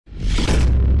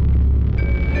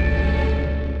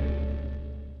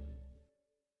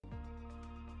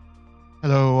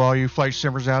all you flight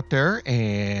simmers out there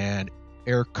and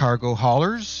air cargo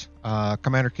haulers.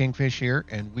 Commander Kingfish here,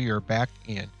 and we are back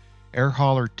in Air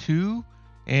Hauler 2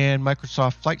 and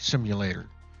Microsoft Flight Simulator.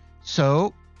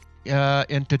 So,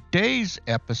 in today's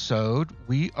episode,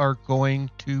 we are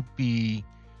going to be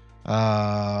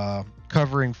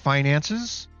covering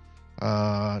finances,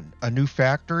 a new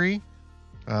factory,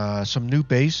 some new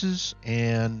bases,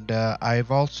 and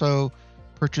I've also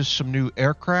purchased some new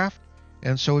aircraft.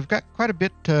 And so we've got quite a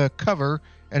bit to cover,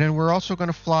 and then we're also going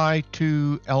to fly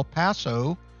to El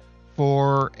Paso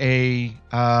for to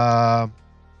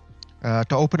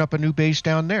open up a new base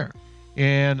down there,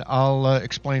 and I'll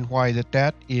explain why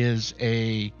that is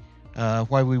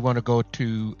why we want to go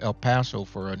to El Paso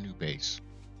for a new base.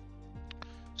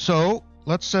 So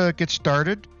let's get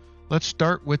started. Let's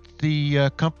start with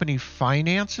the company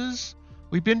finances.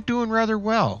 We've been doing rather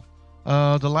well.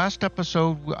 The last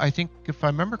episode, I think, if I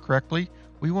remember correctly,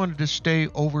 we wanted to stay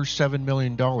over $7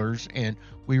 million, and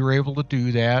we were able to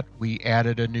do that. We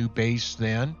added a new base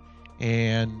then,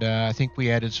 and I think we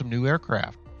added some new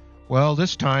aircraft. Well,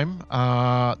 this time,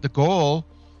 my goal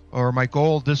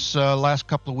this last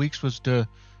couple of weeks was to,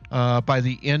 by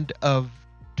the end of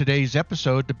today's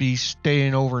episode, to be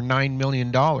staying over $9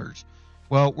 million.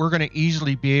 Well, we're going to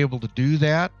easily be able to do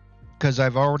that because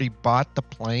I've already bought the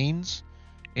planes,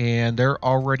 and they're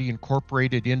already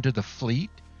incorporated into the fleet.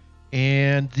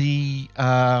 And the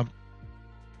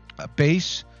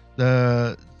base,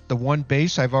 the one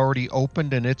base I've already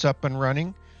opened, and it's up and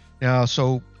running now.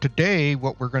 So today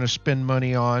what we're going to spend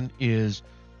money on is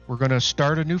we're going to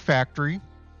start a new factory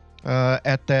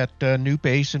at that new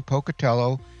base in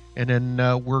Pocatello, and then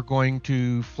we're going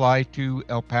to fly to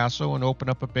El Paso and open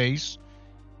up a base,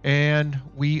 and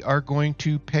we are going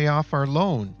to pay off our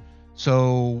loan.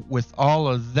 So with all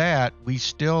of that, we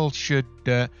still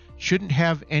shouldn't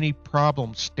have any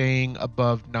problem staying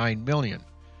above 9 million.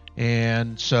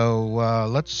 And so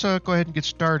let's go ahead and get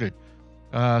started.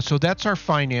 So that's our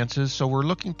finances. So we're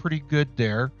looking pretty good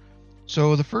there.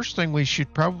 So the first thing we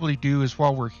should probably do is,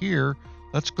 while we're here,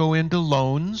 let's go into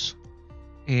loans,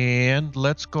 and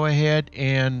let's go ahead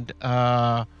and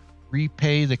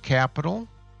repay the capital,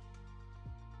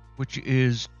 which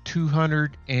is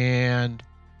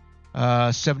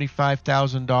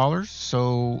 $275,000.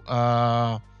 So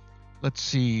let's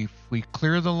see, if we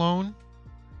clear the loan,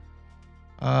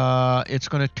 it's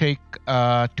going to take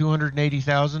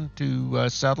 $280,000 to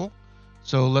settle.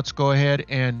 So let's go ahead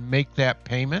and make that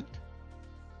payment.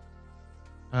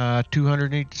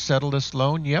 $280 to settle this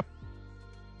loan. Yep.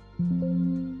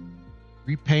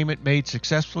 Repayment made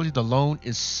successfully. The loan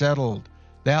is settled.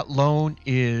 That loan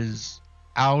is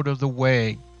out of the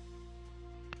way.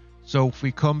 So if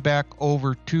we come back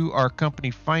over to our company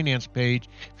finance page,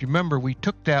 if you remember, we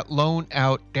took that loan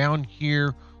out down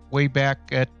here way back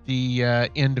at the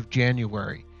end of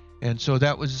January. And so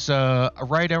that was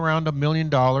right around $1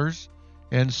 million.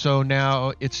 And so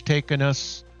now it's taken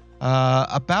us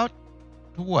about,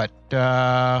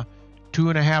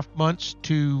 2.5 months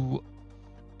to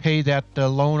pay that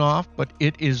loan off, but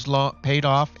it is paid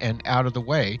off and out of the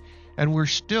way. And we're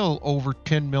still over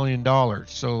 $10 million.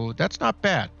 So that's not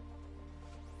bad.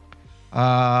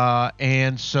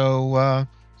 And so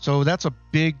that's a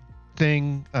big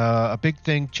thing. A big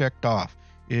thing checked off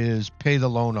is pay the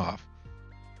loan off.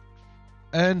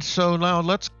 And so now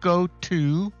let's go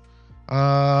to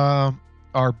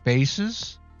our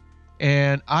bases.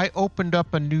 And I opened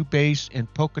up a new base in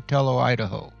Pocatello,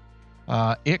 Idaho.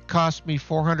 It cost me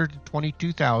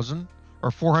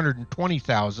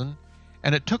 $420,000,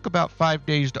 and it took about 5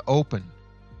 days to open.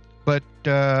 But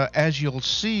as you'll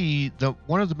see,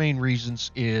 one of the main reasons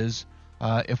is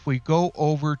if we go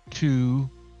over to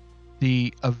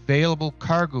the available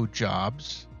cargo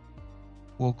jobs,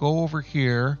 we'll go over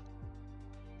here,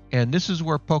 and this is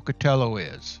where Pocatello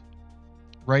is,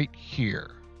 right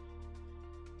here.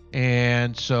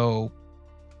 And so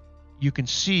you can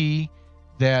see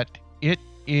that it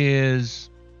is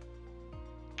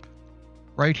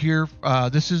right here.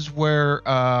 This is where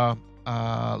La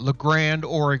Grande,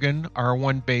 Oregon, our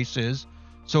one base is.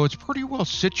 So it's pretty well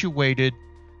situated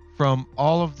from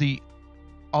all of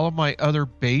my other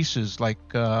bases, like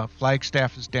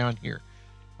Flagstaff is down here.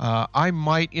 I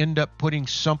might end up putting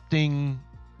something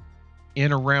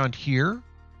in around here,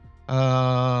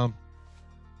 but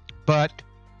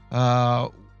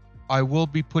I will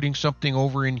be putting something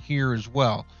over in here as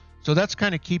well. So that's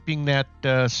kind of keeping that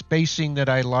spacing that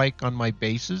I like on my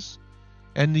bases.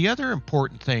 And the other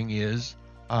important thing is,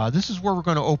 this is where we're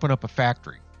going to open up a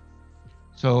factory.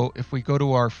 So if we go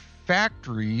to our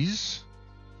factories,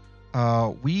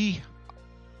 we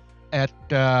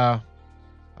at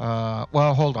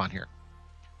well, hold on here.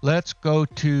 Let's go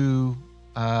to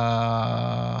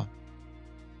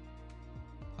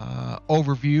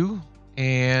overview,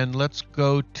 and let's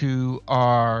go to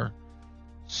our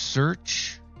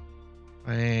search,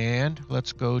 and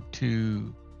let's go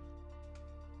to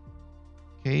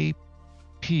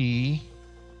KPIH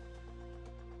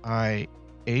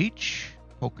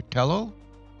Pocatello.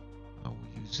 We'll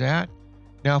use that.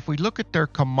 Now, if we look at their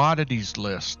commodities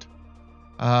list,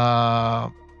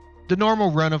 the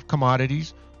normal run of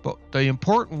commodities, but the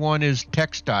important one is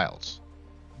textiles.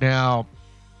 Now,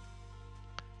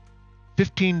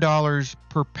 $15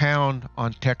 per pound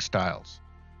on textiles.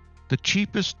 The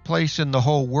cheapest place in the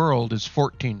whole world is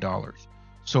 $14.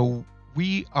 So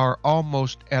we are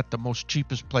almost at the most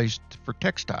cheapest place for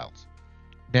textiles.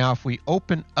 Now, if we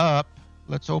open up,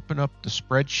 let's open up the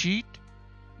spreadsheet,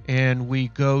 and we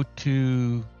go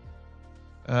to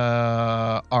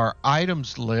our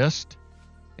items list,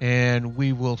 and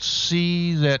we will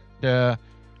see that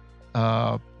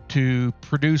to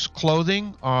produce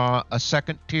clothing, a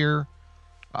second tier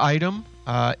item,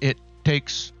 it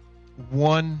takes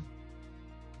one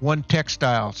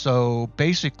textile. So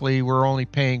basically, we're only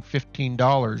paying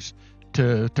 $15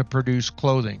 to produce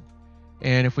clothing.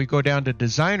 And if we go down to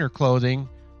designer clothing,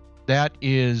 that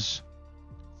is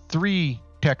 3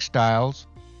 textiles,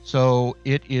 so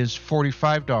it is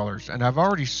 $45. And I've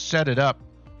already set it up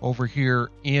over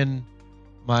here in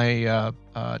my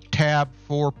tab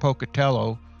for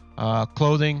Pocatello,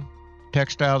 clothing,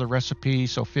 textile, the recipe,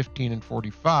 so 15 and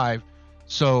 45.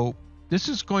 So this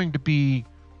is going to be,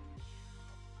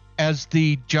 as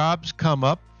the jobs come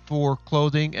up for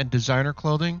clothing and designer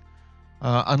clothing,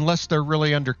 unless they're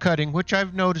really undercutting, which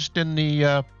I've noticed in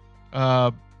the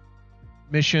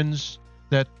missions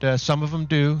that some of them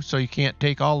do, so you can't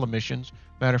take all the missions.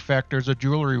 Matter of fact, there's a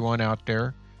jewelry one out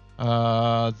there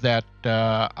that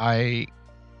I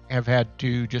have had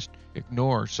to just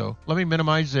ignore. So let me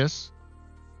minimize this.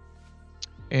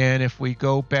 And if we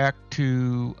go back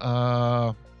to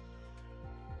our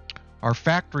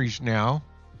factories now,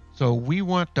 so we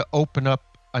want to open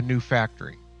up a new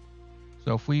factory.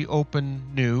 So if we open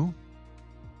new,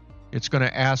 it's going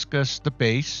to ask us the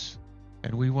base,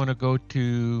 and we want to go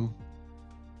to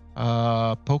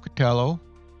Pocatello,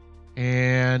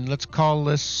 and let's call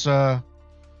this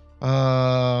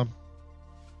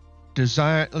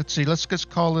design. Let's see, let's just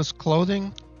call this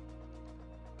clothing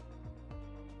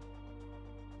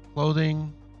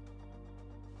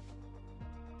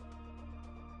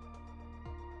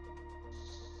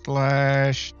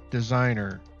slash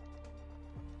designer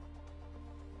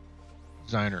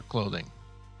clothing.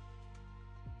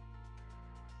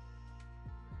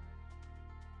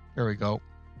 There we go.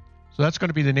 So that's going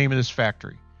to be the name of this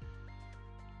factory.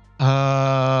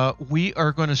 We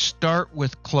are going to start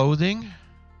with clothing,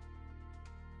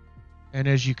 and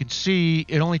as you can see,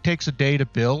 it only takes a day to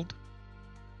build,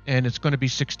 and it's going to be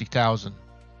 60,000.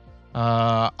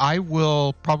 I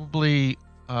will probably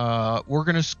we're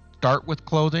going to start with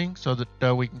clothing so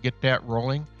that we can get that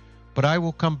rolling, but I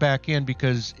will come back in,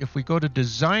 because if we go to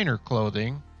designer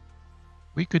clothing,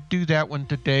 we could do that one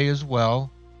today as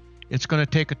well. It's going to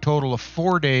take a total of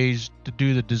 4 days to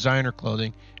do the designer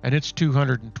clothing, and it's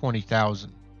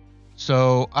 220,000.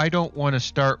 So I don't want to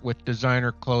start with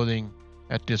designer clothing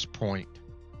at this point.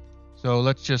 So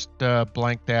let's just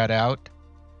blank that out,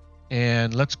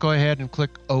 and let's go ahead and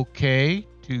click OK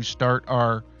to start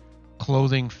our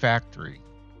clothing factory.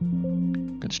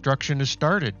 Construction is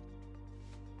started.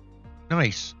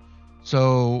 Nice.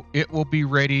 So it will be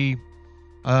ready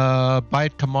by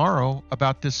tomorrow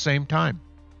about this same time.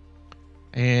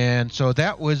 And so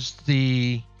that was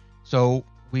so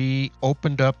we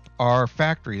opened up our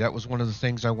factory. That was one of the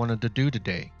things I wanted to do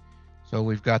today. So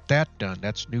we've got that done.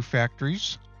 That's new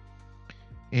factories.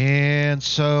 And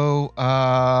so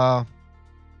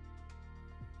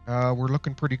we're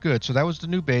looking pretty good. So that was the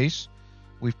new base.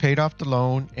 We've paid off the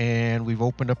loan, and we've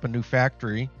opened up a new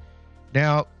factory.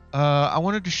 Now, I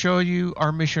wanted to show you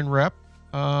our mission rep.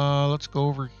 Let's go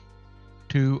over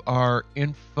to our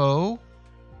info.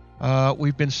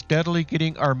 We've been steadily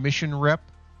getting our mission rep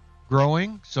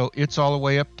growing, so it's all the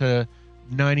way up to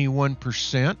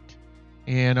 91%,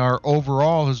 and our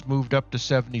overall has moved up to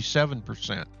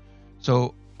 77%.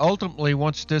 So ultimately,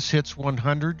 once this hits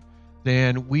 100,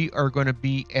 then we are going to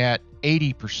be at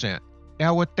 80%.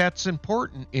 Now, what that's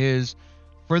important is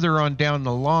further on down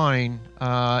the line,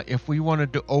 if we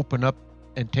wanted to open up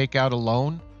and take out a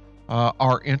loan,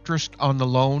 our interest on the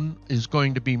loan is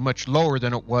going to be much lower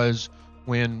than it was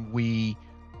when we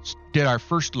did our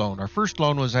first loan. Our first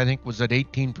loan was, I think, was at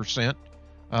 18%,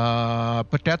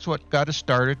 but that's what got us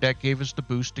started. That gave us the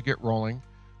boost to get rolling.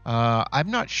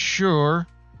 I'm not sure.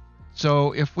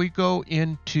 So if we go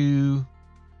into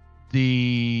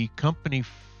the company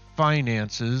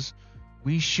finances,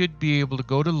 we should be able to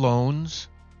go to loans.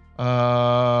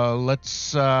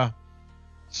 Let's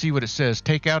see what it says.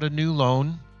 Take out a new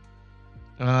loan.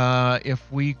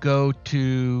 If we go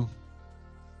to,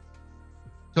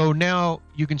 so now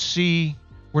you can see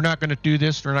we're not going to do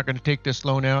this. We're not going to take this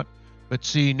loan out. But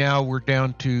see, now we're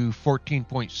down to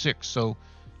 14.6. So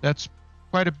that's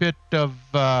quite a bit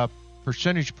of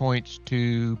percentage points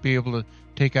to be able to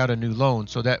take out a new loan.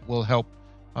 So that will help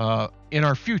in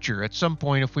our future. At some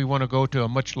point, if we want to go to a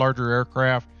much larger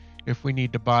aircraft, if we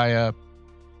need to buy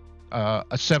a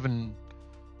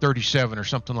 737 or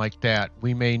something like that,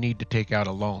 we may need to take out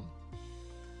a loan.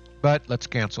 But let's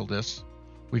cancel this.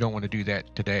 We don't want to do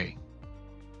that today.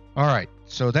 All right,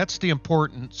 so that's the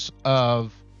importance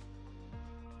of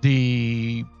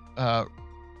the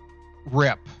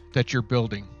rep that you're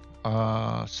building.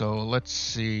 So let's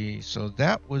see. So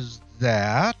that was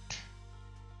that.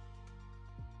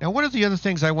 Now, one of the other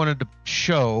things I wanted to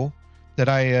show that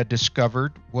I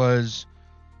discovered was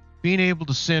being able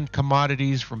to send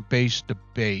commodities from base to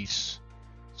base.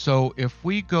 So if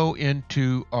we go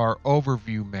into our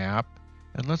overview map,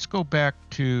 and let's go back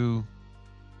to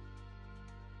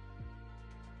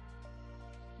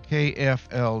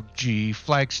KFLG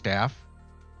Flagstaff,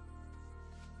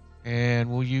 and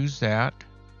we'll use that.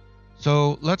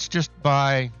 So let's just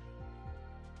buy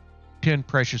 10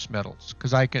 precious metals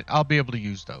because I'll be able to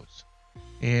use those.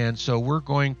 And so we're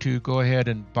going to go ahead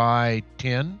and buy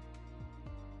 10.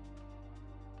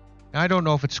 Now, I don't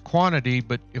know if it's quantity,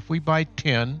 but if we buy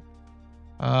 10,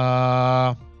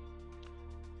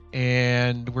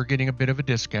 and we're getting a bit of a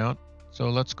discount, so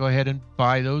let's go ahead and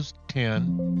buy those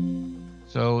 10.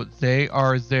 So they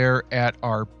are there at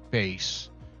our base.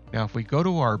 Now, if we go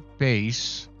to our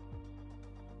base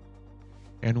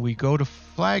and we go to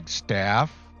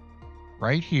Flagstaff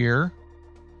right here,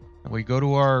 and we go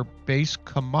to our base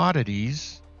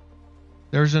commodities,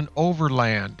 there's an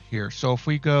overland here. So if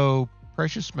we go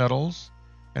precious metals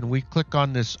and we click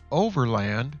on this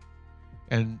overland,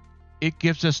 and it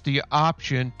gives us the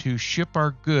option to ship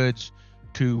our goods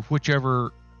to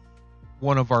whichever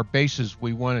one of our bases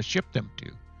we want to ship them to.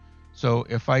 So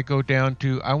if I go down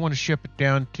to, I want to ship it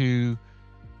down to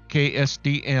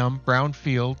KSDM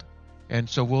Brownfield, and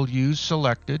so we'll use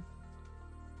selected.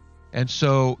 And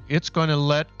so it's going to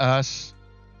let us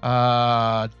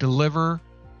deliver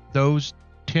those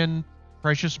 10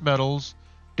 precious metals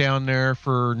down there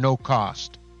for no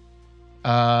cost.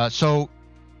 So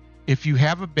if you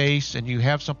have a base and you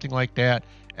have something like that,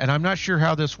 and I'm not sure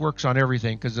how this works on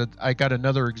everything because I got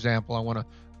another example I want to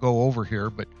go over here,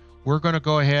 but we're going to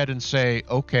go ahead and say,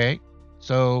 okay,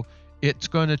 so it's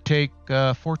going to take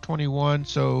 421,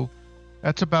 so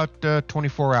that's about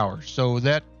 24 hours. So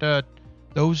that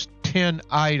those 10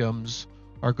 items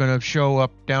are going to show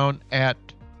up down at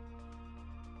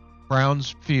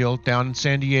Browns Field down in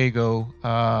San Diego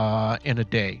in a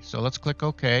day. So let's click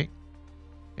OK.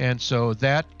 And so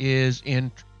that is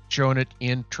showing it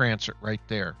in transit right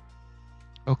there.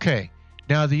 Okay.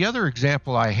 Now the other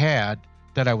example I had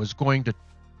that I was going to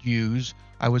use,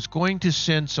 I was going to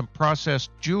send some processed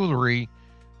jewelry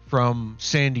from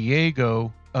San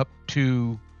Diego up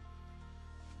to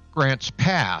Grants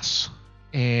Pass,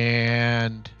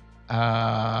 and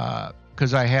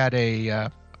because I had a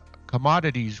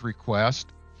commodities request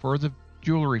for the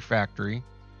jewelry factory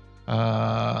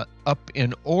up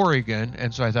in Oregon,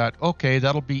 and so I thought, okay,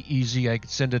 that'll be easy. I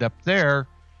could send it up there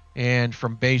and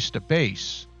from base to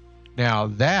base. Now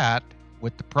that,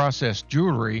 with the processed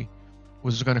jewelry,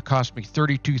 was going to cost me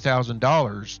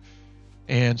 $32,000,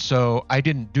 and so I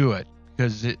didn't do it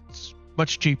because it's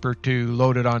much cheaper to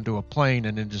load it onto a plane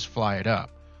and then just fly it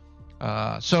up.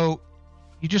 So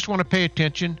you just want to pay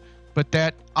attention, but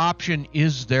that option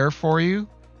is there for you,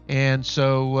 and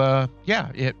so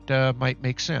yeah, it might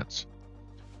make sense.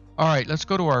 All right, let's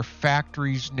go to our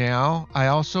factories now. I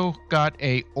also got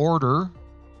a order.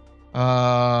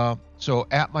 So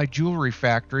at my jewelry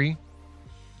factory,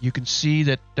 you can see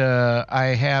that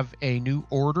I have a new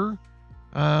order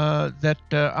that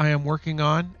I am working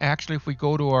on. Actually, if we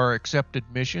go to our accepted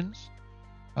missions,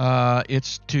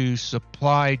 it's to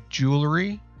supply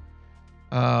jewelry.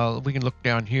 We can look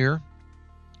down here.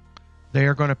 They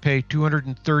are going to pay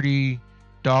 $230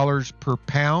 per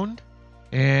pound,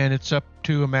 and it's up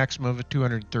to a maximum of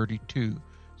 $232.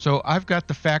 So I've got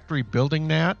the factory building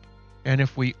that, and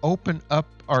if we open up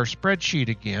our spreadsheet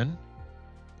again,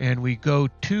 and we go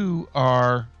to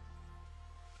our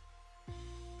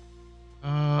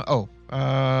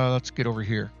let's get over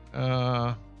here.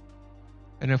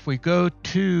 And if we go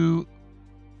to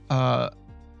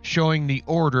showing the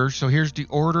order, so here's the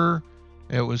order.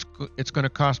 It's going to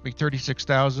cost me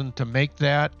 $36,000 to make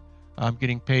that. I'm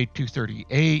getting paid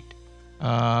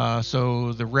 $238.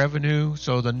 So the revenue,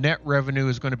 so the net revenue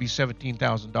is going to be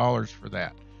 $17,000 for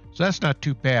that. So that's not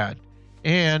too bad.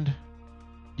 And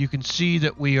you can see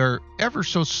that we are ever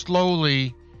so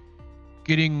slowly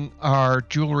getting our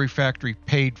jewelry factory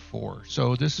paid for.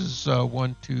 So this is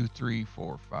 1, 2, 3,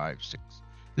 4, 5, 6.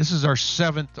 This is our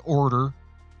 7th order.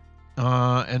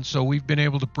 And so we've been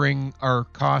able to bring our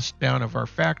cost down of our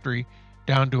factory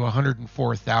down to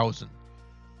 $104,000.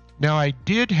 Now I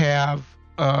did have,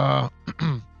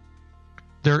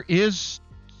 there is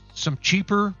some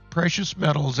cheaper precious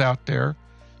metals out there,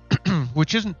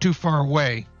 which isn't too far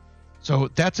away. So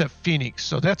that's at Phoenix.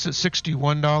 So that's at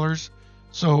 $61.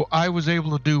 So I was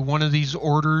able to do one of these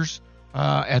orders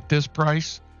at this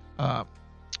price.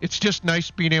 It's just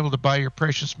nice being able to buy your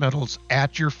precious metals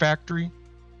at your factory,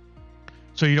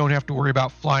 so you don't have to worry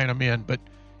about flying them in. But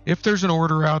if there's an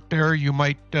order out there, you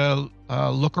might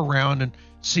look around and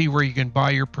see where you can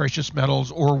buy your precious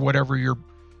metals or whatever you're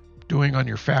doing on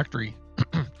your factory.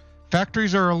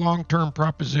 Factories are a long-term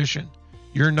proposition.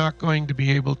 You're not going to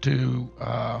be able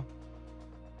to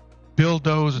build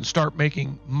those and start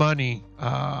making money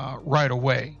right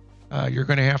away. You're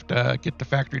going to have to get the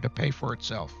factory to pay for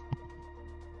itself.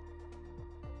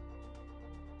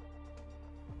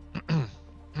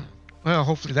 Well,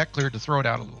 hopefully that cleared the throat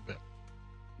out a little bit.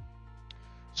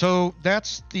 So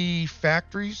that's the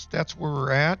factories. That's where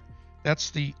we're at. That's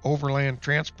the overland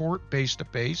transport, base to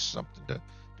base, something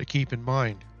to keep in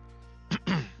mind.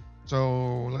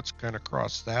 So let's kind of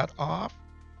cross that off.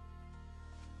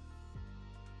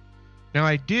 Now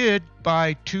I did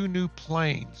buy 2 new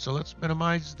planes. So let's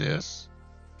minimize this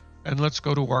and let's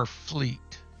go to our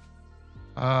fleet.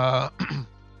 I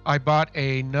bought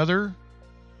another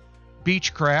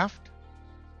Beechcraft.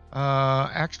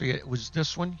 Actually, it was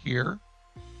this one here.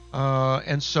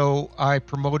 And so I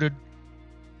promoted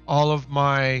all of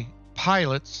my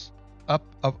pilots up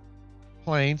a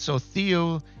plane. So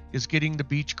Theo is getting the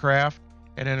Beechcraft,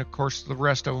 and then of course the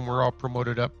rest of them were all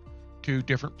promoted up to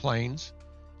different planes.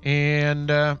 And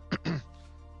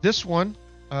this one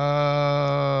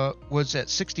was at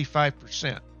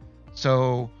 65%.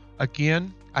 So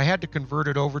again, I had to convert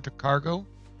it over to cargo,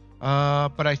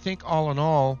 but I think all in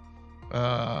all,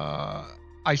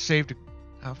 I saved,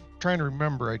 I'm trying to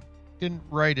remember, I didn't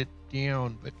write it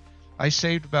down, but I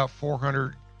saved about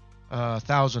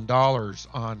 $400,000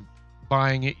 on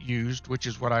buying it used, which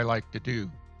is what I like to do.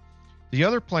 The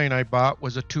other plane I bought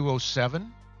was a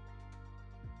 207.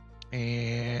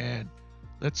 And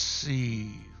let's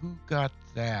see, who got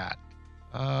that?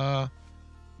 I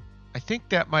think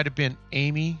that might have been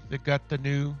Amy that got the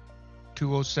new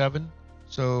 207.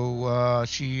 So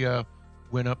she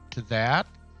went up to that.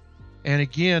 And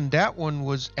again, that one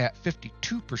was at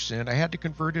 52%. I had to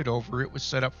convert it over. It was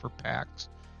set up for packs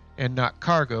and not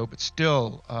cargo, but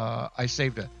still I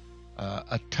saved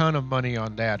a ton of money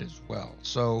on that as well.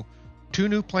 So 2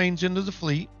 new planes into the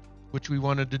fleet, which we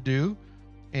wanted to do.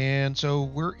 And so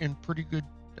we're in pretty good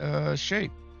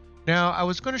shape. Now, I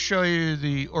was going to show you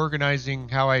the organizing,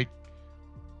 how I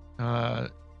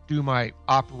do my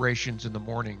operations in the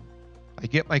morning. I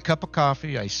get my cup of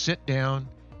coffee, I sit down,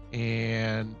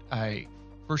 and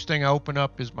first thing I open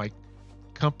up is my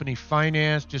company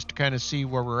finance, just to kind of see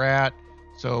where we're at.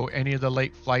 So any of the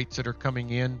late flights that are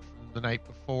coming in from the night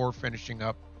before, finishing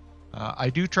up. I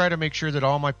do try to make sure that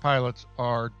all my pilots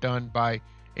are done by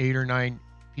 8 or 9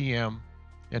 p.m.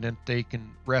 and then they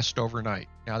can rest overnight.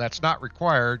 Now, that's not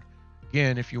required.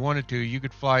 Again, if you wanted to, you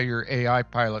could fly your AI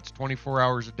pilots 24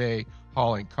 hours a day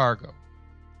hauling cargo.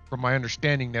 From my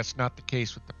understanding, that's not the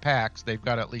case with the packs. They've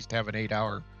got to at least have an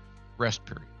 8-hour rest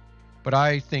period. But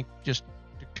I think just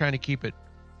trying to keep it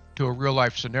to a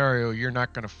real-life scenario, you're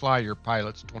not going to fly your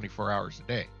pilots 24 hours a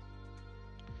day.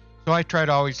 So I try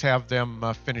to always have them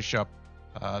finish up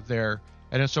there.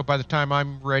 And then so by the time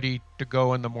I'm ready to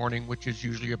go in the morning, which is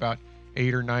usually about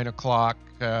 8 or 9 o'clock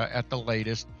at the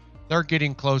latest, they're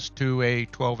getting close to a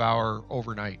 12-hour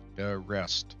overnight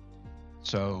rest.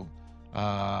 So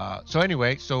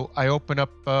anyway, so I open up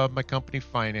my company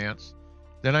finance,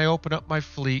 then I open up my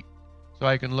fleet so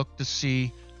I can look to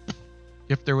see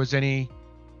if there was any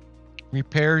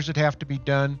repairs that have to be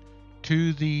done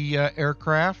to the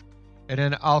aircraft, and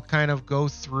then I'll kind of go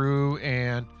through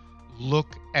and look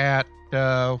at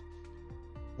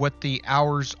what the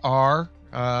hours are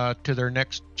to their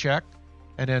next check,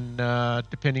 and then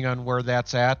depending on where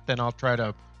that's at, then I'll try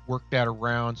to work that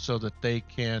around so that I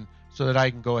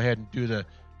can go ahead and do the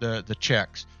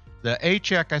checks. The A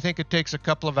check, I think it takes a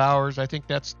couple of hours. I think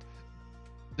that's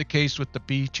the case with the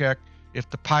B check. If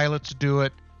the pilots do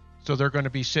it, so they're going to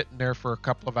be sitting there for a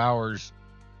couple of hours.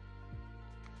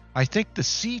 I think the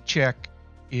C check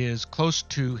is close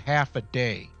to half a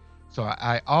day. So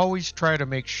I always try to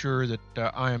make sure that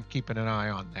I am keeping an eye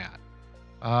on that.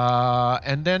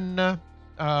 And then,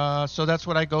 so that's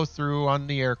what I go through on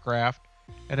the aircraft.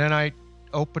 And then I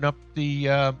open up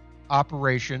the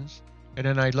operations, and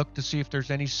then I look to see if there's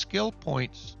any skill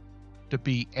points to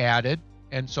be added.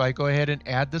 And so I go ahead and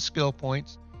add the skill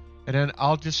points. And then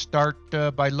I'll just start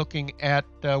by looking at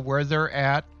where they're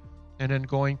at, and then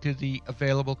going to the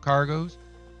available cargoes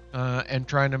and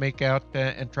trying to make out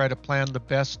and try to plan the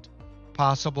best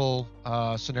possible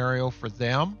scenario for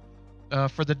them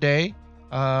for the day.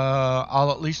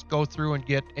 I'll at least go through and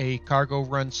get a cargo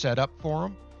run set up for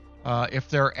them. If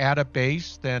they're at a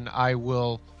base, then I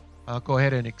will go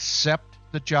ahead and accept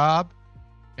the job,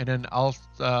 and then I'll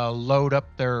load up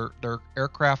their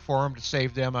aircraft for them to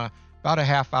save them about a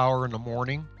half hour in the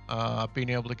morning, being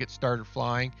able to get started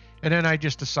flying. And then I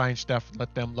just assign stuff and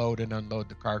let them load and unload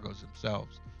the cargoes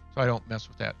themselves, so I don't mess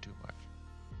with that too much.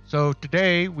 So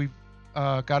today we've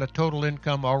got a total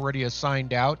income already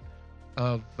assigned out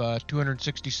of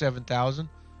 $267,000,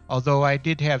 although I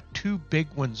did have two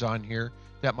big ones on here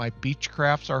that my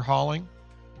Beechcrafts are hauling.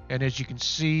 And as you can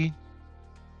see,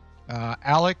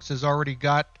 Alex has already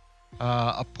got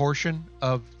a portion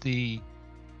of the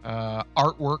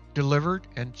artwork delivered,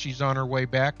 and she's on her way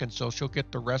back, and so she'll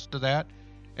get the rest of that.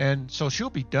 And so she'll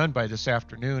be done by this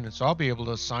afternoon, and so I'll be able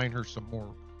to assign her some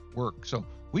more work. So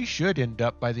we should end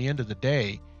up by the end of the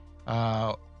day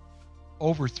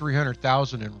over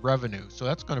 $300,000 in revenue. So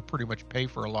that's going to pretty much pay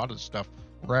for a lot of the stuff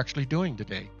we're actually doing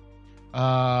today.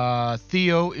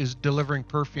 Theo is delivering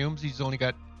perfumes. He's only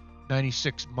got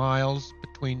 96 miles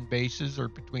between bases, or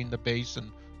between the base and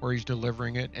where he's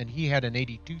delivering it, and he had an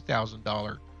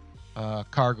 $82,000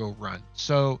 cargo run.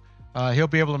 So he'll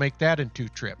be able to make that in 2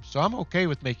 trips. So I'm okay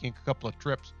with making a couple of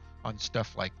trips on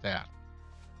stuff like that.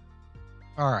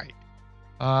 All right.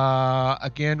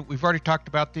 Again, we've already talked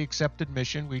about the accepted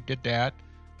mission. We did that.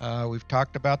 We've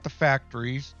talked about the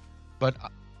factories, but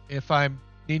if I'm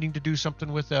needing to do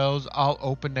something with those, I'll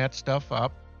open that stuff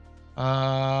up.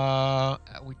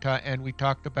 We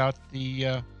talked about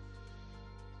the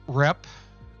rep,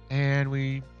 and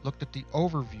we looked at the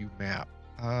overview map.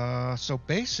 So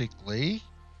basically,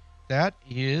 that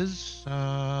is,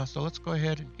 so let's go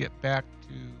ahead and get back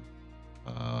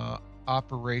to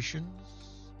operations.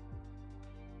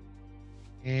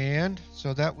 And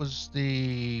so that was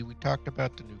we talked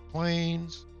about the new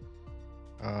planes,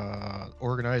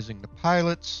 organizing the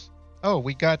pilots. Oh,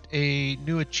 we got a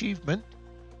new achievement.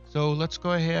 So let's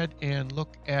go ahead and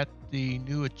look at the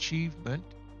new achievement.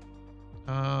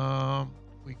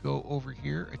 We go over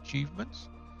here, achievements.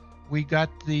 We got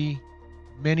the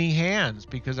many hands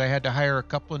because I had to hire a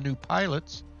couple of new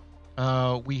pilots.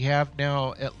 We have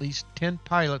now at least 10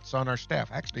 pilots on our staff.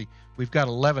 Actually, we've got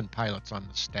 11 pilots on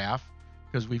the staff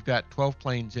because we've got 12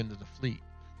 planes into the fleet.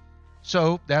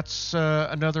 So that's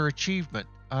another achievement.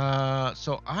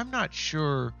 So I'm not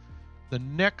sure the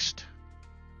next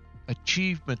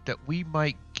achievement that we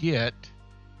might get,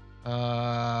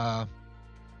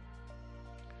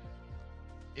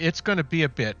 it's going to be a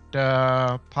bit,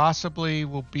 possibly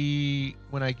will be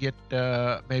when I get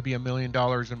maybe $1 million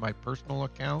in my personal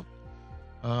account,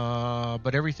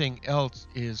 but everything else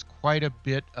is quite a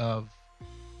bit of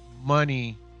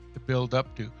money to build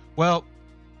up to. Well,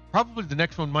 probably the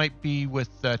next one might be with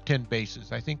 10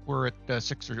 bases. I think we're at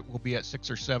 6, or we'll be at 6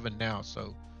 or 7 now.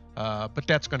 So, but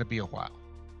that's going to be a while.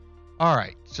 All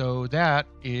right, so that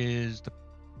is the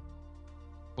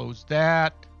close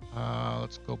that.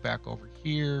 Let's go back over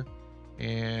here,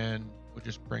 and we'll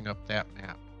just bring up that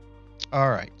map.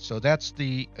 All right, so that's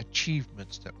the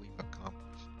achievements that we've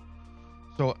accomplished.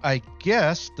 So I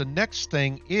guess the next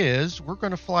thing is we're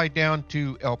going to fly down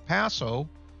to El Paso.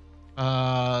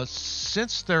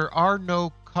 Since there are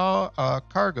no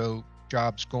cargo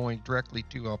jobs going directly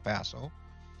to El Paso,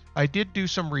 I did do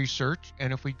some research,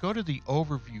 and if we go to the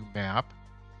overview map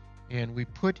and we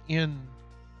put in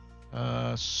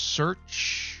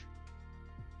search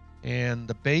and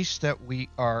the base that we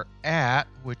are at,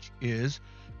 which is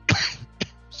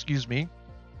excuse me,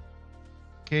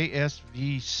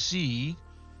 KSVC,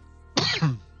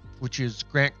 which is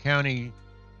Grant County,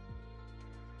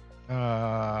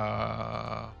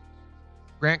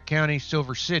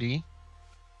 Silver City.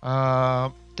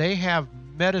 They have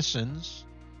medicines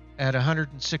at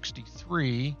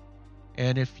 163,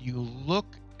 and if you look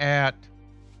at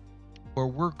where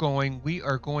we're going, we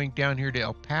are going down here to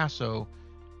El Paso.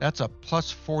 That's a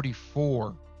plus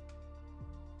 44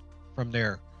 from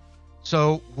there.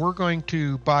 So we're going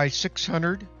to buy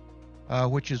 600,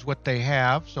 which is what they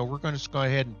have. So we're going to go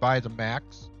ahead and buy the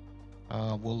max.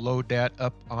 We'll load that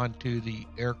up onto the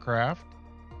aircraft.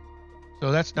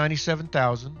 So that's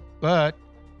 97,000, but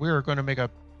we're going to make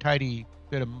a tidy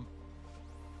bit of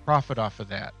profit off of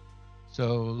that.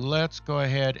 So let's go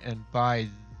ahead and buy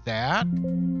that.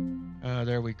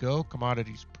 There we go,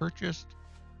 commodities purchased.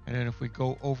 And then if we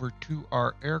go over to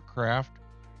our aircraft,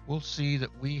 we'll see that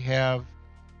we have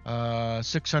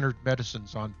 600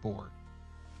 medicines on board.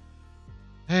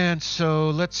 And so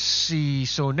let's see.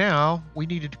 So now we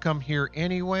needed to come here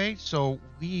anyway. So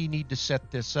we need to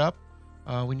set this up.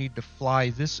 We need to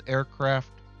fly this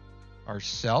aircraft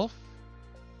ourselves.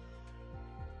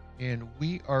 And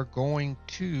we are going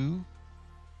to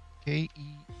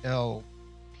KELP.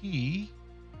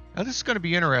 Now this is going to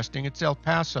be interesting. It's El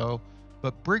Paso,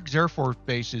 but Briggs Air Force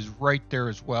Base is right there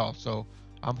as well. So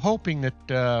I'm hoping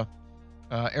that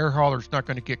Air Hauler's not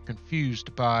going to get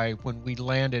confused by when we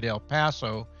land at El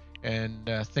Paso and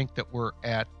think that we're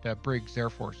at Briggs Air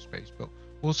Force Base. But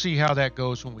we'll see how that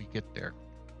goes when we get there.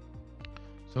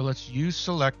 So let's use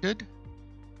selected.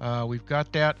 We've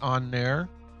got that on there.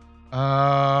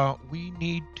 We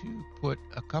need to put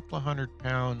a couple of 100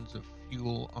 pounds of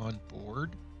fuel on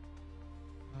board,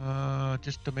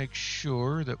 just to make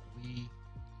sure that we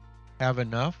have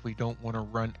enough. We don't want to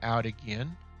run out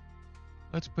again.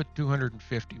 Let's put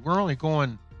 250. We're only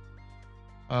going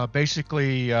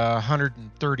basically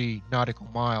 130 nautical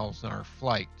miles in our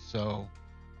flight, so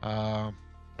I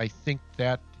think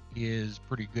that is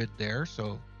pretty good there.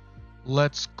 So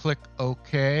let's click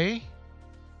OK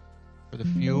for the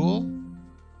fuel.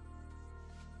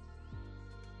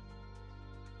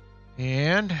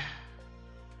 And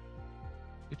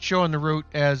it's showing the route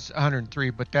as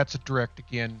 103, but that's a direct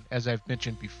again. As I've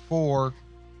mentioned before,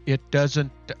 it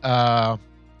doesn't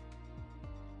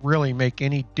really make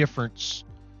any difference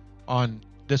on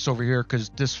this over here because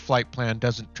this flight plan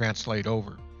doesn't translate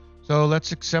over. So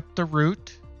let's accept the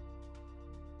route.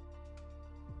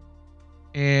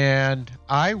 And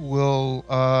I will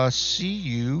see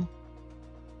you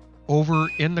over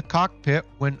in the cockpit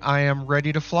when I am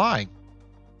ready to fly.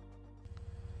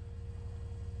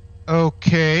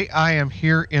 Okay, I am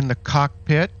here in the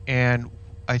cockpit and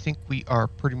I think we are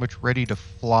pretty much ready to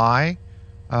fly.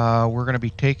 We're going to be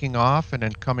taking off and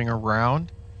then coming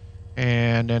around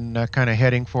and then kind of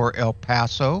heading for El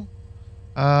Paso.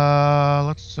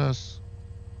 Let's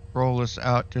roll this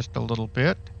out just a little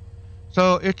bit.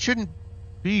 So it shouldn't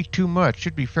be too much.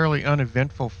 Should be fairly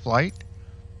uneventful flight.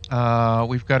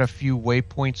 We've got a few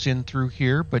waypoints in through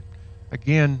here, but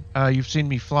again, you've seen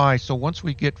me fly. So once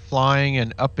we get flying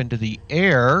and up into the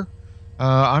air,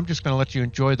 I'm just going to let you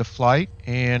enjoy the flight,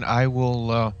 and I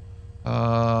will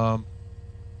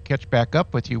catch back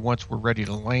up with you once we're ready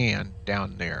to land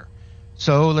down there.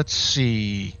 So let's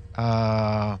see.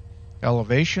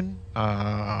 Elevation.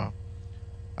 I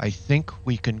think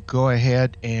we can go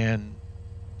ahead and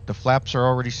the flaps are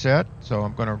already set, so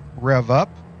I'm going to rev up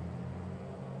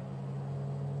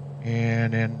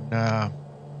and then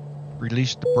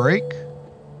release the brake,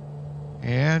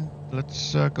 and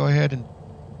let's go ahead and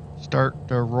start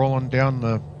rolling down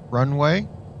the runway.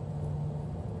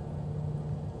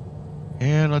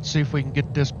 And let's see if we can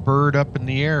get this bird up in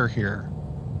the air here.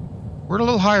 We're at a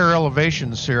little higher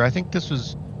elevations here. I think this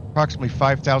was approximately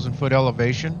 5,000 foot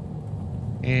elevation,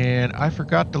 and I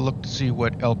forgot to look to see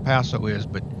what El Paso is,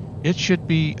 but it should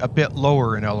be a bit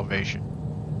lower in elevation.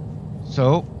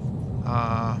 So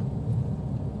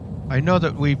I know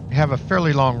that we have a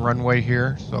fairly long runway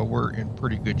here, so we're in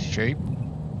pretty good shape.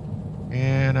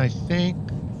 And I think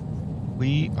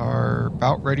we are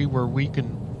about ready where we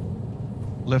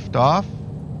can lift off.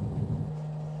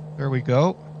 There we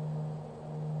go.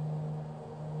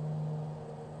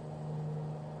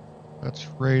 Let's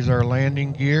raise our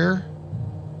landing gear.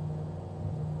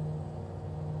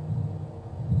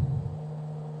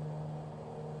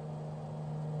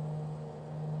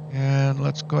 And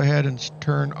let's go ahead and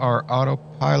turn our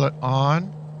autopilot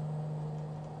on.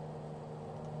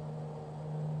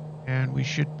 And we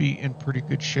should be in pretty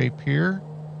good shape here.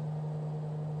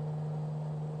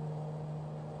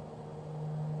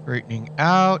 Straightening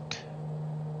out.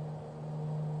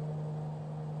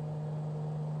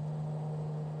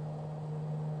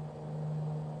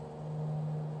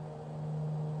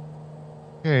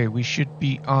 Okay, we should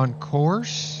be on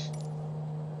course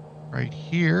right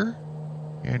here.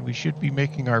 And we should be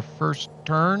making our first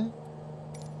turn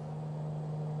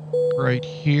right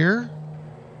here.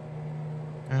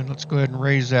 And let's go ahead and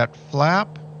raise that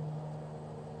flap.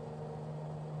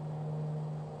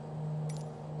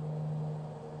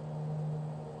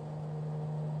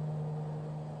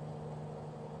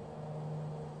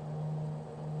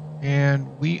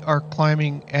 and we are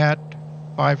climbing at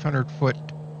 500 foot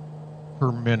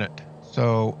per minute,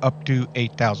 so up to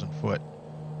 8,000 foot.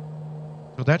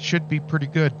 So that should be pretty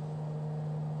good.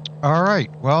 All right,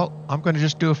 well, I'm going to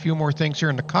just do a few more things here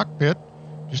in the cockpit,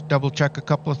 just double check a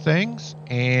couple of things,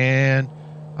 and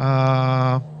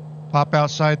pop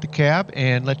outside the cab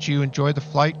and let you enjoy the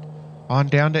flight on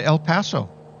down to El Paso.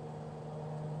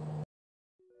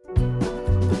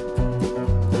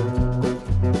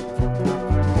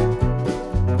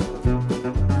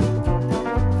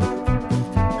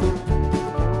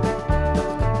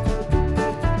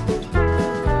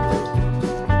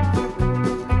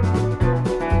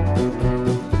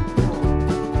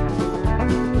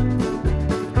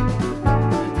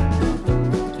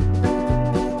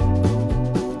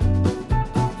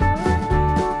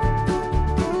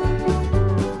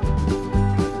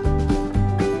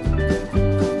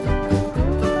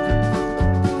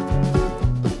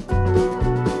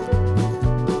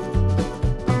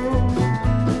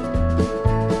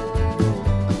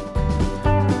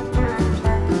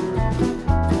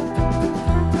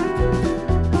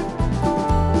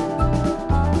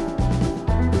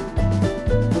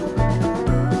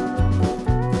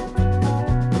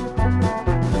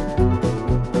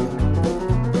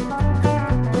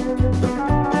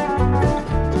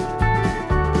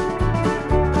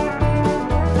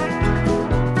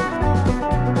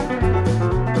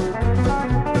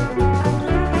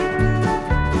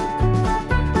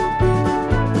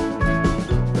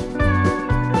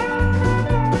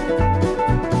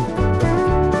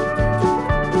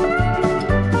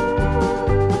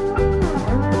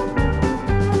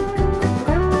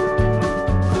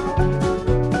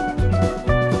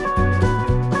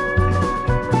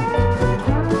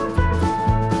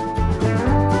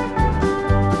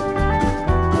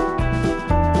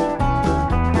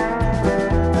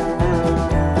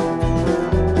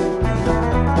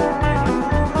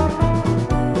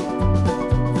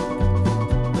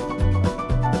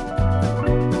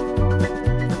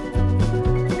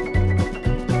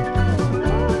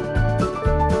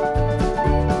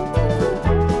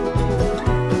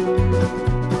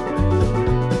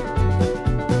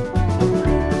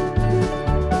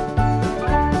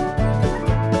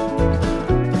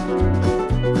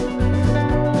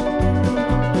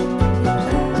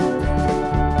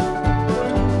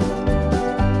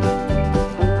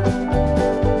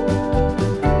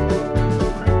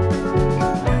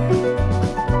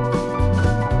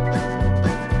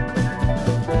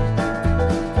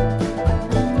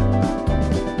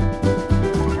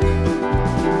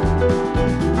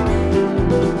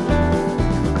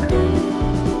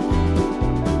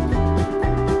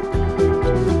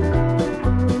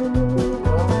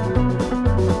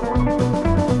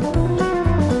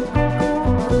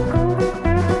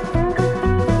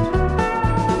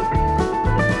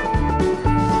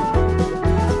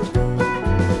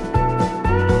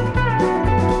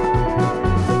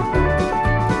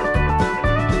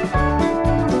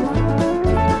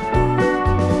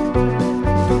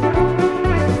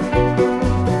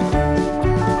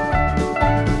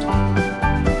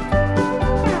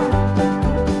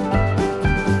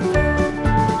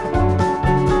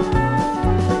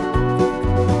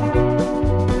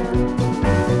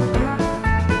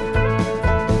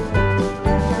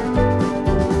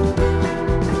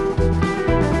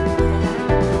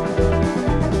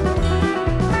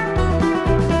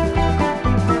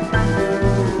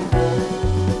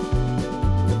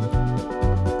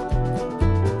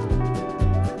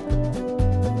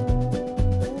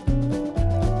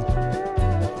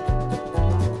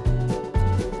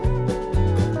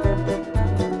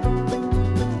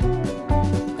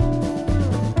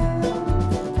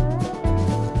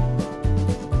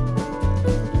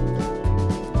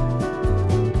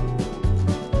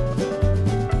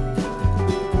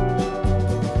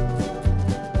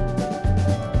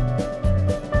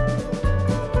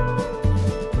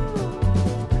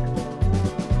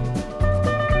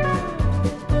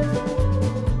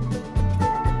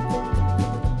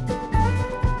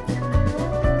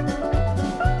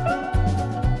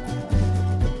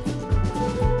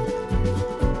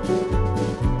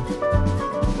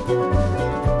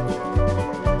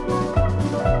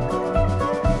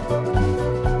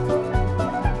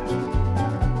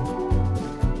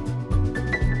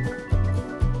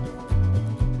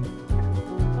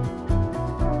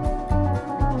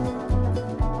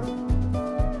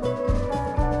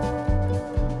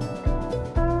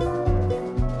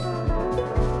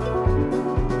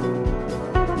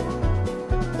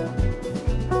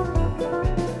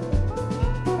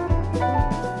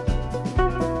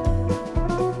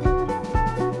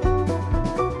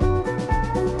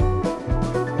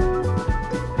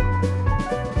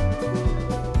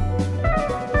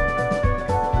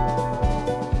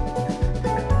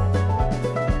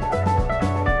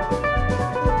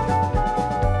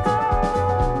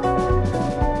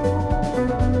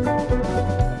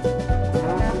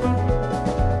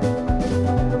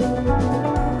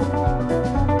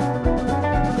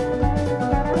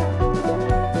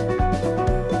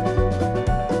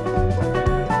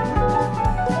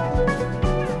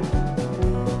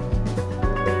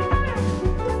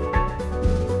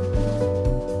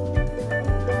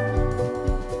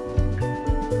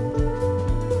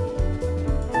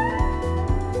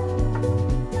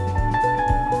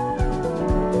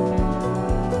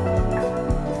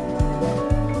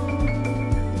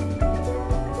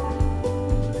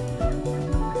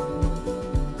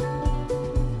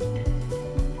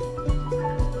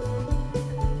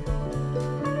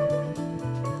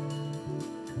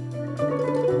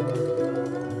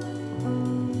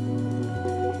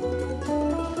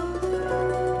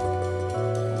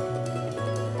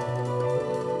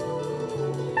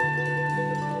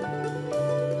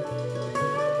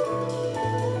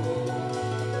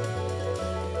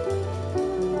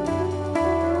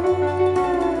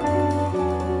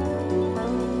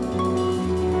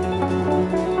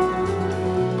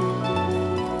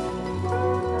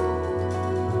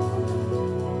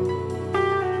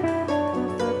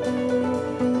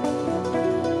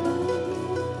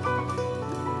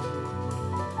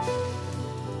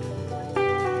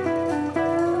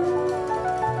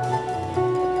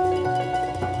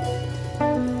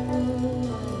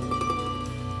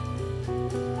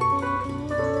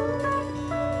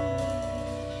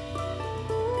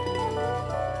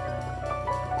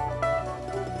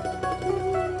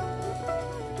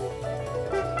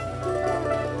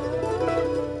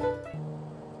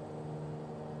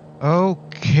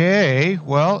 Okay,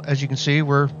 well, as you can see,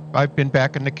 I've been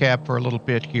back in the cab for a little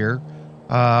bit here.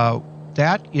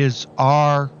 That is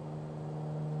our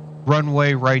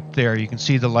runway right there. You can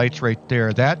see the lights right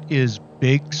there. That is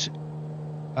Biggs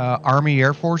Army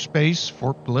Air Force Base,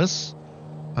 Fort Bliss.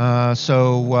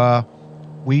 So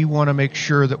we want to make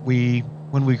sure that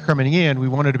when we're coming in, we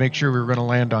wanted to make sure we were going to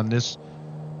land on this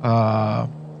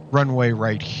runway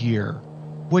right here,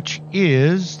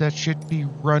 that should be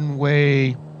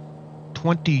runway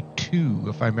 22,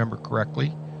 if I remember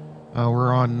correctly.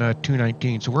 We're on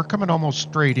 219, so we're coming almost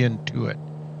straight into it.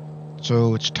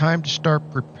 So it's time to start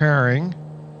preparing.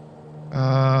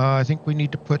 I think we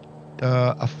need to put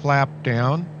a flap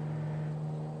down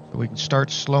so we can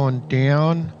start slowing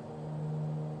down.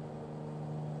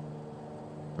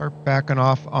 Start backing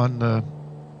off on the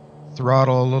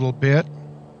throttle a little bit.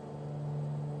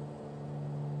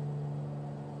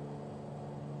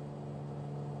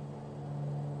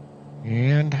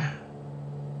 And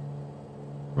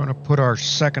we're going to put our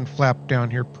second flap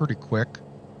down here pretty quick.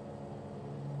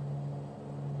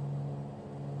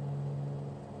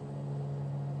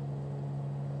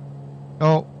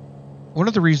 Oh, one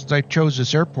of the reasons I chose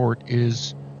this airport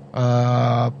is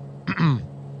for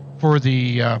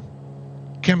the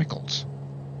chemicals.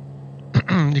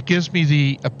 It gives me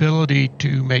the ability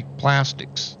to make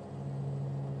plastics,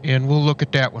 and we'll look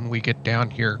at that when we get down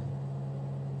here.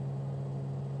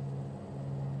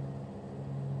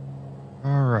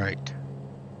 All right,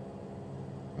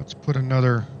 let's put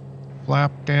another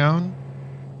flap down,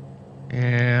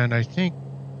 and I think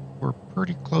we're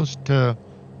pretty close to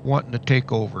wanting to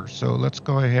take over. So let's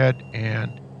go ahead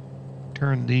and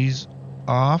turn these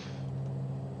off,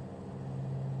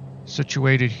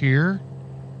 situated here,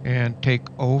 and take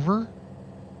over.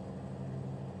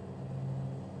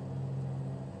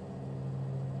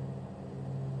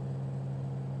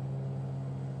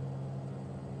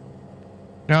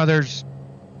 Now there's,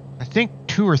 I think,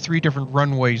 2 or 3 different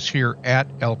runways here at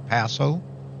El Paso.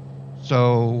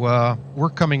 So we're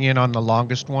coming in on the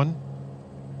longest one.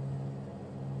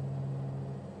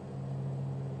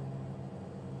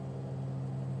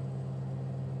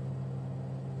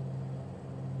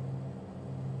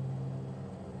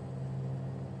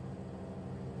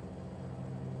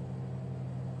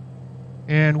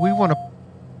 And we want to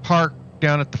park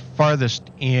down at the farthest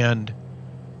end.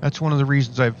 That's one of the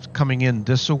reasons I'm coming in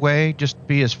this way, just to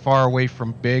be as far away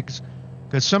from Biggs,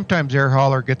 because sometimes Air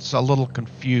Hauler gets a little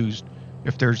confused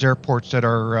if there's airports that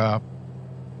are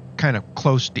kind of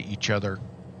close to each other.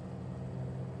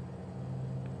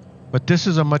 But this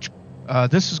is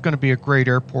this is going to be a great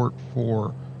airport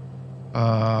for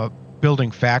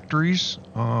building factories,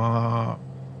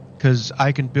 because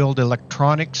I can build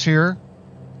electronics here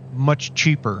much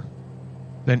cheaper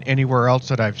than anywhere else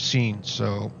that I've seen.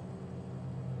 So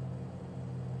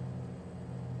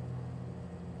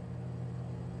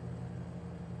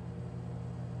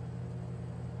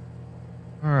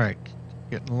all right,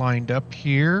 getting lined up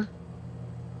here.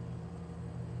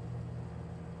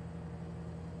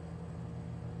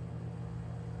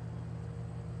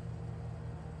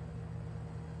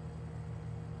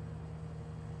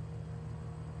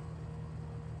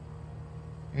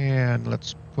 And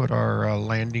let's put our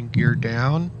landing gear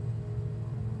down.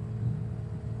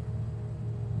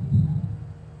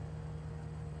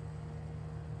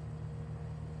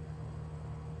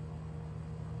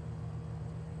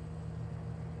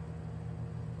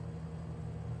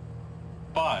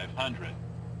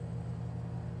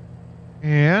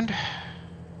 And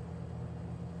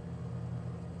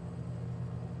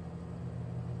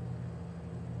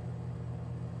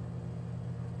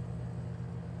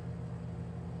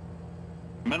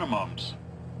minimums.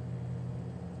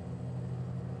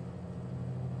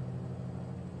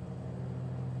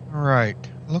 All right,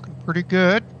 looking pretty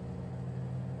good.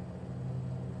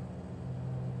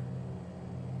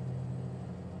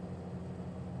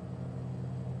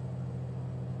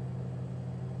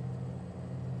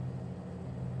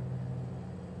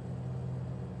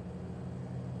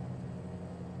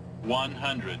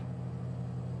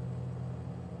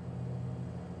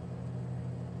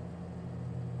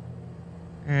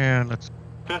 And let's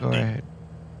 50, go ahead.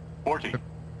 40,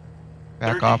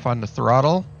 Back 30, off on the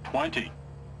throttle. 20,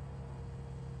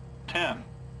 10.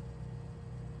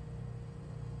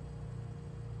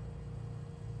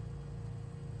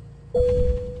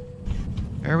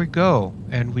 There we go.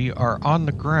 And we are on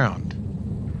the ground.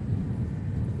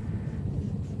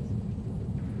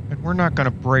 And we're not going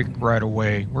to brake right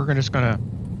away. We're just going to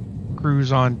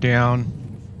cruise on down.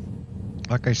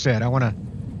 Like I said, I want to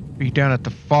be down at the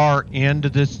far end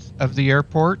of the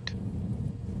airport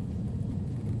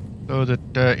so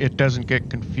that it doesn't get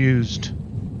confused.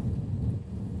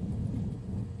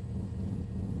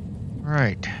 All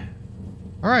right.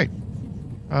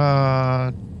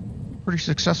 Pretty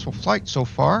successful flight so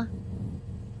far.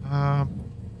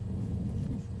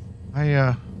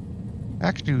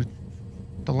 Actually,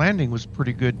 the landing was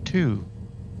pretty good too.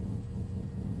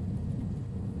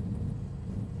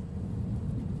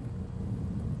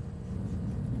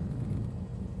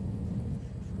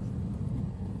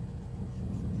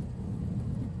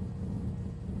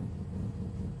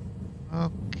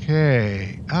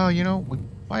 Okay. Oh, you know, we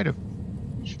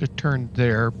should have turned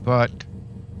there, but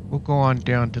we'll go on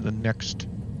down to the next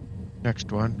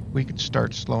one. We can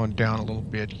start slowing down a little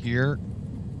bit here.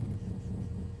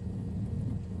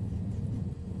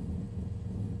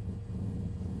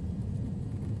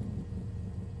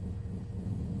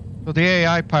 So the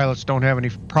AI pilots don't have any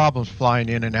problems flying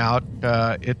in and out.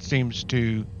 It seems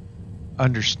to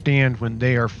understand when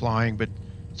they are flying, but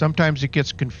sometimes it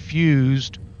gets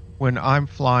confused when I'm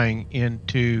flying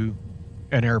into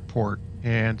an airport.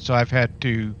 And so I've had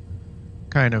to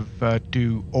kind of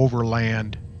do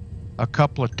overland a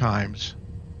couple of times.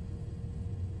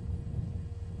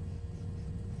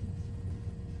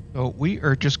 So we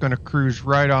are just going to cruise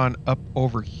right on up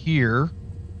over here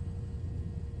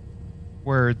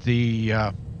where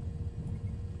the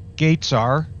gates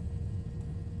are,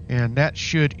 and that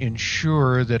should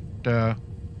ensure that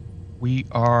we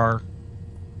are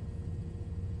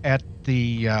at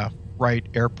the right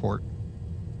airport,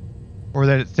 or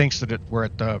that it thinks that we're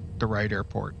at the right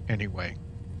airport anyway.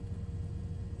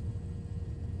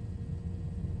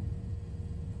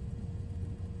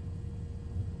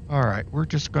 All right, we're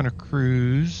just going to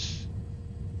cruise.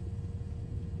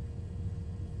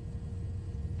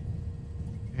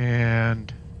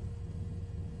 And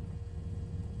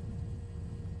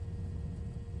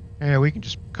yeah, we can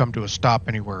just come to a stop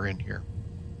anywhere in here.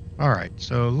 All right,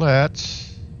 so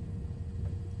let's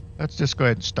just go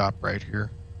ahead and stop right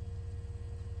here.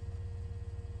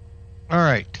 All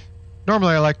right.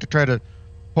 Normally I like to try to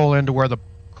pull into where the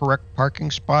correct parking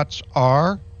spots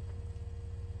are.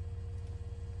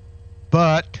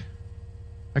 But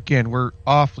again, we're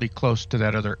awfully close to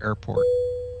that other airport.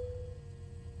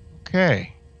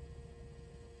 Okay.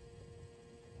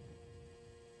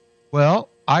 Well,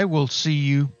 I will see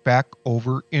you back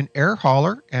over in Air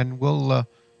Hauler, and we'll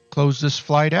close this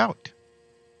flight out.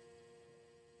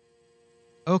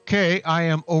 Okay, I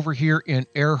am over here in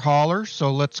Air Hauler,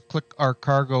 so let's click our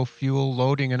cargo fuel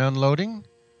loading and unloading.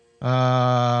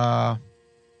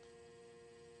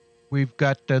 We've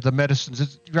got the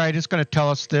medicines, right? It's going to tell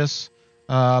us this,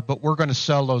 but we're going to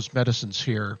sell those medicines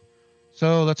here.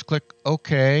 So let's click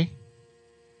OK,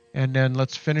 and then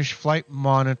let's finish flight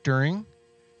monitoring.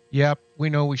 Yep, we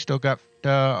know we still got,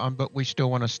 but we still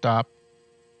want to stop.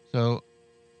 So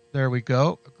there we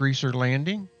go, a greaser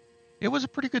landing. It was a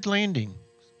pretty good landing.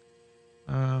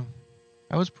 I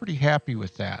was pretty happy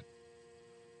with that.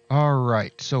 All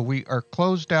right, so we are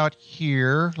closed out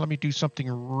here. Let me do something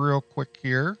real quick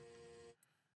here.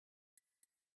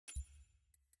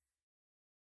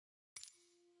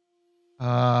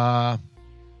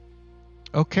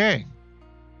 Okay,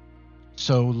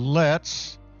 so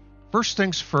first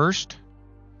things first,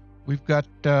 we've got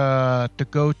to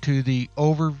go to the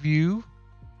overview,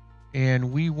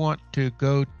 and we want to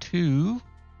go to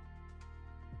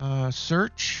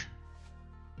search.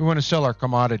 We want to sell our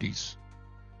commodities.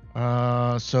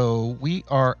 So we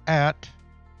are at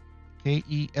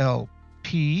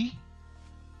KELP,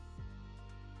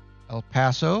 El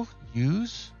Paso,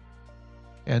 use.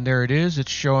 And there it is.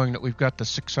 It's showing that we've got the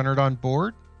 600 on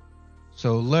board.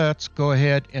 So let's go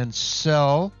ahead and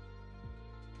sell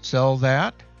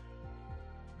that.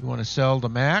 We want to sell the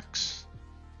max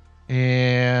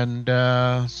and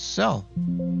sell.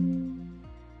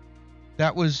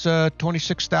 That was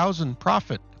 26,000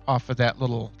 profit off of that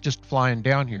little just flying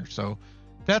down here. So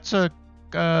that's a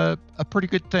pretty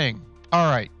good thing.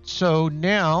 All right. So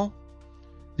now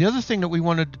the other thing that we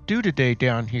wanted to do today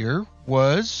down here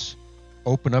was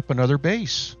open up another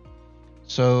base.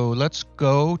 So let's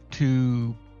go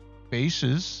to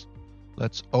bases.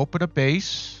 Let's open a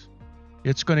base.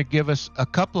 It's going to give us a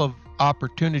couple of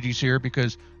opportunities here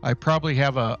because I probably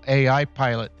have a AI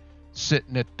pilot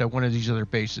sitting at one of these other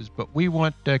bases. But we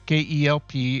want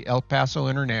KELP, El Paso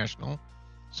International.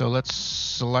 So let's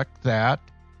select that.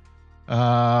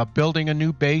 Building a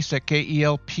new base at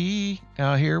KELP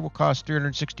here will cost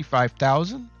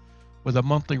 $365,000 with a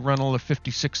monthly rental of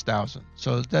 $56,000.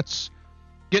 So that's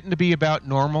getting to be about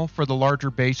normal for the larger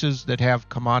bases that have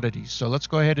commodities. So let's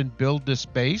go ahead and build this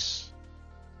base.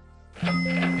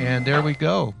 And there we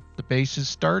go. The base is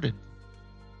started.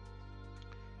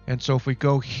 And so if we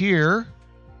go here,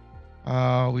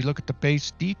 we look at the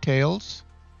base details,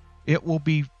 it will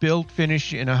be build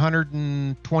finish in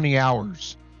 120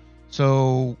 hours.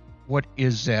 So what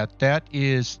is that? That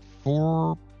is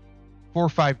 4 or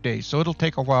 5 days. So it'll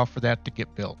take a while for that to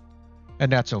get built,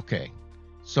 and that's okay.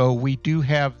 So we do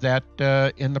have that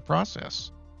in the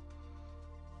process.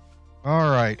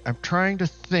 All right, I'm trying to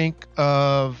think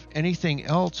of anything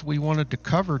else we wanted to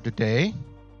cover today.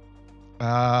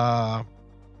 Kind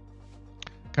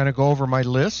of go over my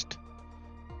list.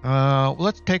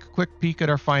 Let's take a quick peek at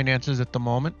our finances at the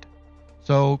moment.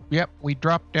 So, yep, we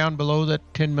dropped down below that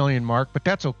 10 million mark, but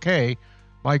that's okay.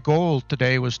 My goal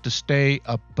today was to stay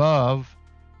above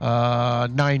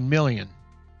 9 million.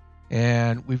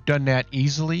 And we've done that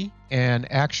easily.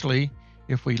 And actually,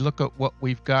 if we look at what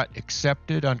we've got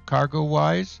accepted on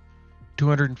cargo-wise,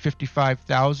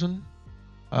 255,000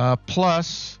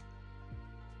 plus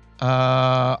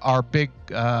our big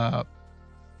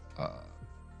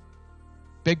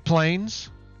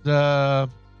planes, what the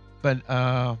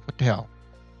hell?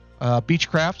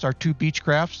 Beechcrafts, our 2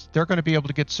 Beechcrafts, they're going to be able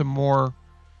to get some more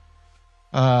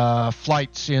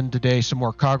flights in today, some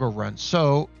more cargo runs.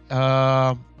 So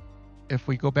if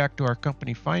we go back to our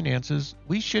company finances,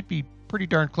 we should be pretty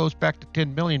darn close back to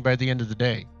 10 million by the end of the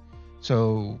day.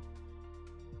 So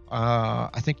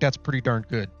I think that's pretty darn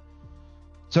good.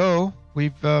 So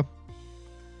we've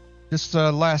this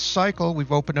last cycle,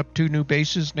 we've opened up 2 new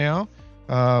bases now.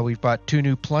 We've bought 2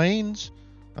 new planes.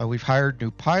 We've hired new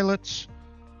pilots.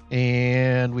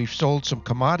 And we've sold some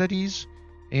commodities,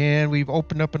 and we've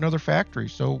opened up another factory.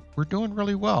 So we're doing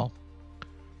really well.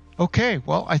 Okay,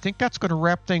 well, I think that's going to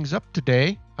wrap things up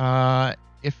today.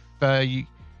 If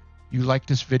you like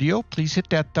this video, please hit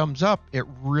that thumbs up. It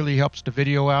really helps the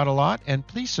video out a lot. And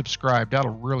please subscribe.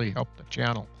 That'll really help the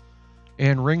channel.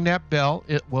 And ring that bell.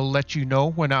 It will let you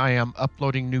know when I am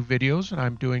uploading new videos, and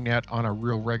I'm doing that on a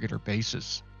real regular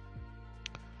basis.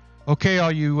 Okay,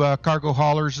 all you cargo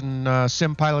haulers and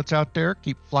sim pilots out there,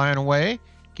 keep flying away.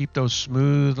 Keep those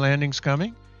smooth landings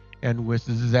coming. And with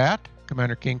that,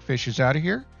 Commander Kingfish is out of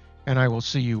here, and I will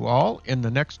see you all in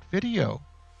the next video.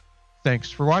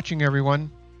 Thanks for watching, everyone.